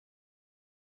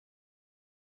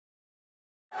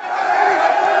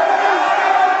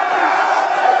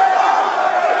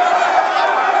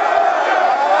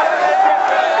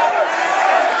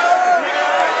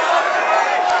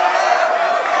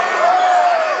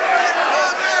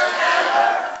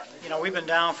we've been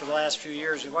down for the last few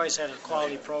years. We've always had a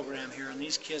quality program here, and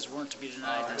these kids weren't to be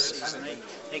denied this season.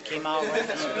 They came out right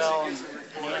from the bell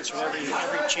and answered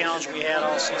every challenge we had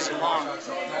all season long.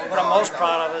 What I'm most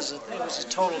proud of is that it was a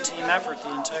total team effort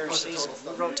the entire season.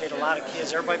 We rotate a lot of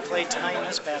kids. Everybody played tonight in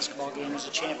this basketball game. It was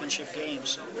a championship game,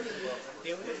 so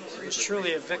it was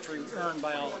truly a victory earned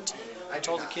by all the team. I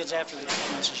told the kids after the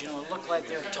game, I said, it looked like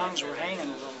their tongues were hanging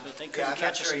a little bit. They couldn't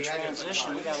catch us in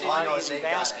transition. We got a lot of easy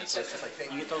baskets.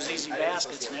 You get those easy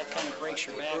baskets, and that kind of breaks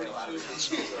your back a lot.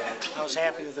 So I was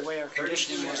happy with the way our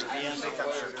conditioning was at the end.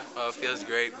 Oh, it feels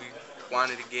great. We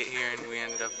wanted to get here, and we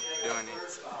ended up doing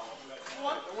it.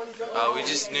 We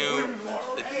just knew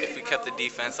that if we kept the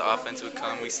defense, the offense would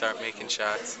come. We start making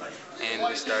shots, and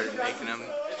we started making them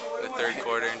in the third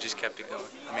quarter and just kept it going.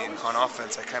 I mean, on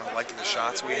offense, I kind of liked the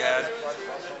shots we had.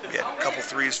 We had a couple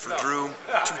threes for Drew, 2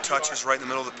 touches right in the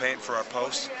middle of the paint for our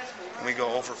post, and we go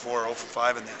 0 for 4, 0 for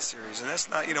 5 in that series. And that's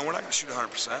not, we're not going to shoot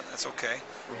 100%. That's okay.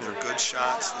 They're good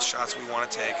shots, the shots we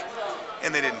want to take,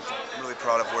 and they didn't fall. I'm really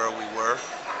proud of where we were,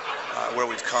 where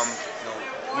we've come.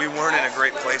 We weren't in a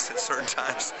great place at certain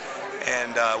times,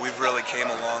 and we've really came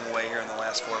a long way here in the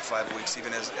last 4 or 5 weeks,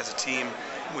 even as a team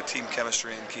with team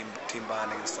chemistry and team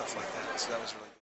bonding and stuff like that. So that was really